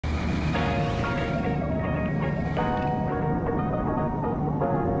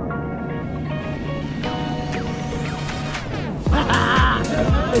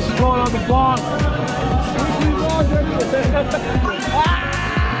This is going on the vlog.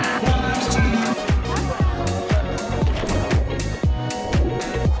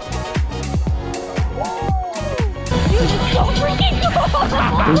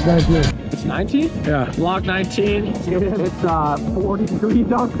 It's 19? Yeah. Vlog 19. It's 40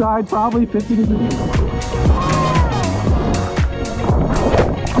 degrees outside, probably 50 degrees.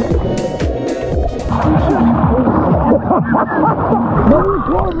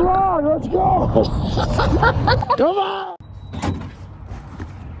 Let's go! Come on!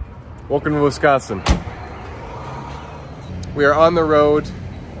 Welcome to Wisconsin. We are on the road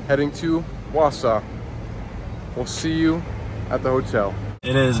heading to Wausau. We'll see you at the hotel.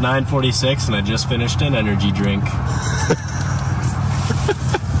 It is 9:46 and I just finished an energy drink.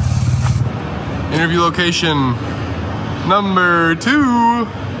 Interview location number 2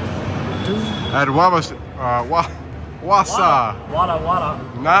 at Wausau.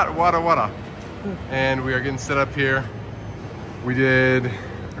 Not Wada Wada. And we are getting set up here. We did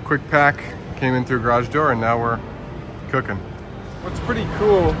a quick pack, came in through a garage door, and now we're cooking. What's pretty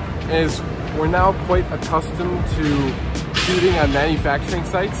cool is we're now quite accustomed to shooting on manufacturing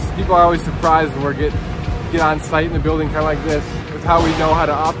sites. People are always surprised when we get on site in the building kind of like this, with how we know how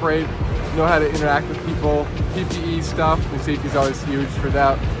to operate, know how to interact with people, PPE stuff, and safety is always huge for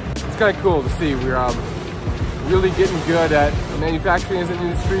that. It's kind of cool to see. We're really getting good at manufacturing as an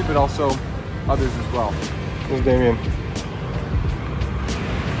industry, but also others as well. Here's Damien.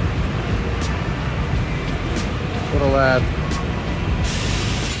 What a lad.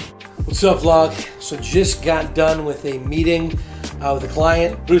 What's up, vlog? So just got done with a meeting with a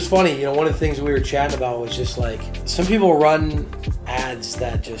client. But it was funny, you know, one of the things we were chatting about was just like, some people run ads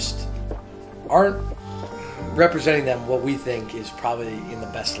that just aren't representing them what we think is probably in the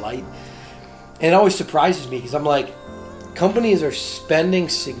best light. And it always surprises me because I'm like, companies are spending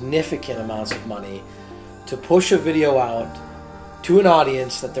significant amounts of money to push a video out to an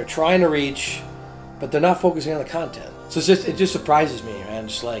audience that they're trying to reach, but they're not focusing on the content. So it just surprises me, man.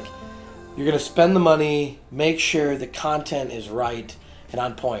 Just like, you're gonna spend the money, make sure the content is right and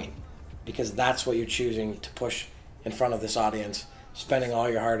on point, because that's what you're choosing to push in front of this audience, spending all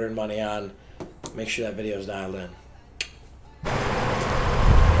your hard-earned money on. Make sure that video is dialed in.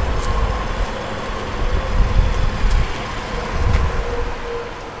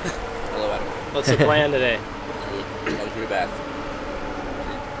 Hello, Adam. What's the plan today? Luxury bath.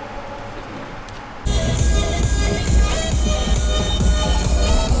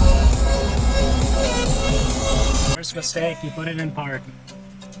 First mistake, you put it in park.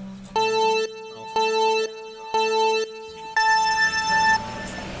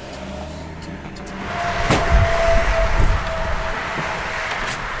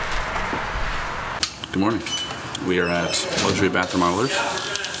 Good morning. We are at Luxury Bath Remodelers,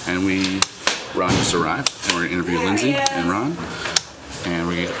 and Ron just arrived, and we're going to interview Lindsay and Ron, and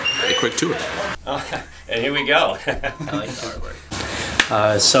we're going to get a quick tour. Oh, and here we go. I like the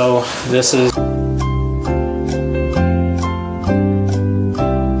artwork. So this is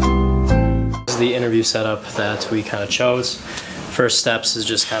the interview setup that we kind of chose. First steps is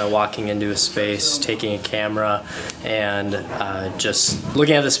just kind of walking into a space, taking a camera, and just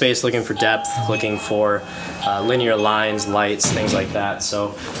looking at the space, looking for depth, looking for linear lines, lights, things like that.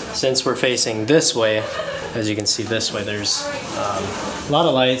 So since we're facing this way, as you can see this way, there's a lot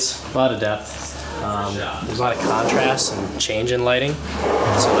of lights, a lot of depth. There's a lot of contrast and change in lighting,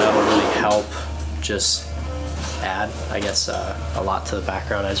 so that will really help just add, I guess, a lot to the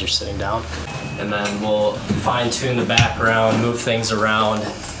background as you're sitting down. And then we'll fine-tune the background, move things around,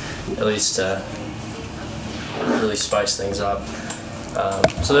 at least to really spice things up.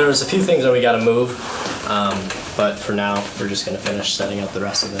 So there was a few things that we got to move, but for now we're just going to finish setting up the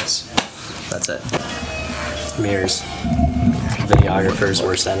rest of this. That's it. Mirrors. Videographer's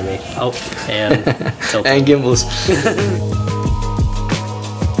worst enemy. Oh, and and gimbals.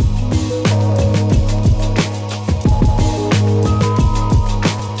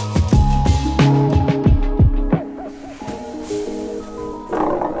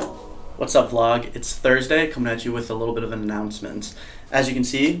 What's up, vlog? It's Thursday, coming at you with a little bit of an announcement. As you can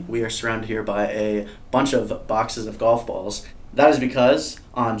see, we are surrounded here by a bunch of boxes of golf balls. That is because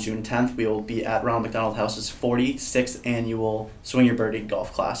on June 10th, we will be at Ronald McDonald House's 46th annual Swing Your Birdie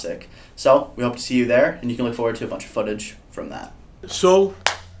Golf Classic. So we hope to see you there, and you can look forward to a bunch of footage from that. So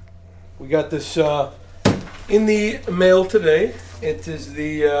we got this in the mail today. It is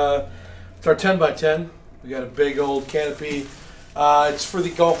it's our 10x10. We got a big old canopy. It's for the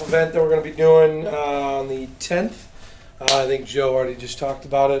golf event that we're going to be doing on the 10th. I think Joe already just talked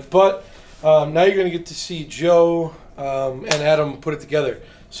about it. But now you're going to get to see Joe and Adam put it together.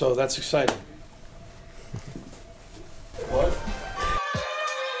 So that's exciting. What?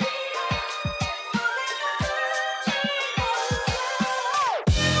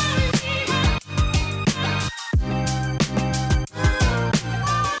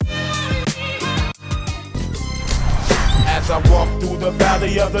 As I walk through the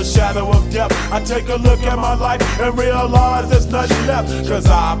valley of the shadow of death, I take a look at my life and realize there's nothing left. Cause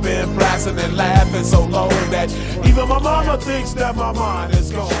I've been blasting and laughing so long that even my mama thinks that my mind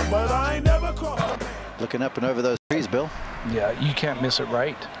is gone. But I ain't never crossed the man. Looking up and over those trees, Bill. Yeah, you can't miss it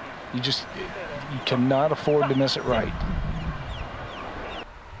right. You cannot afford to miss it right.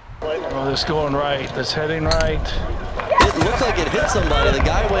 Oh, that's going right. That's heading right. It looked like it hit somebody. The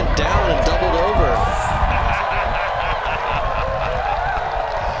guy went down and doubled over.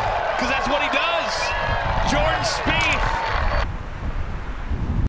 Because that's what he does.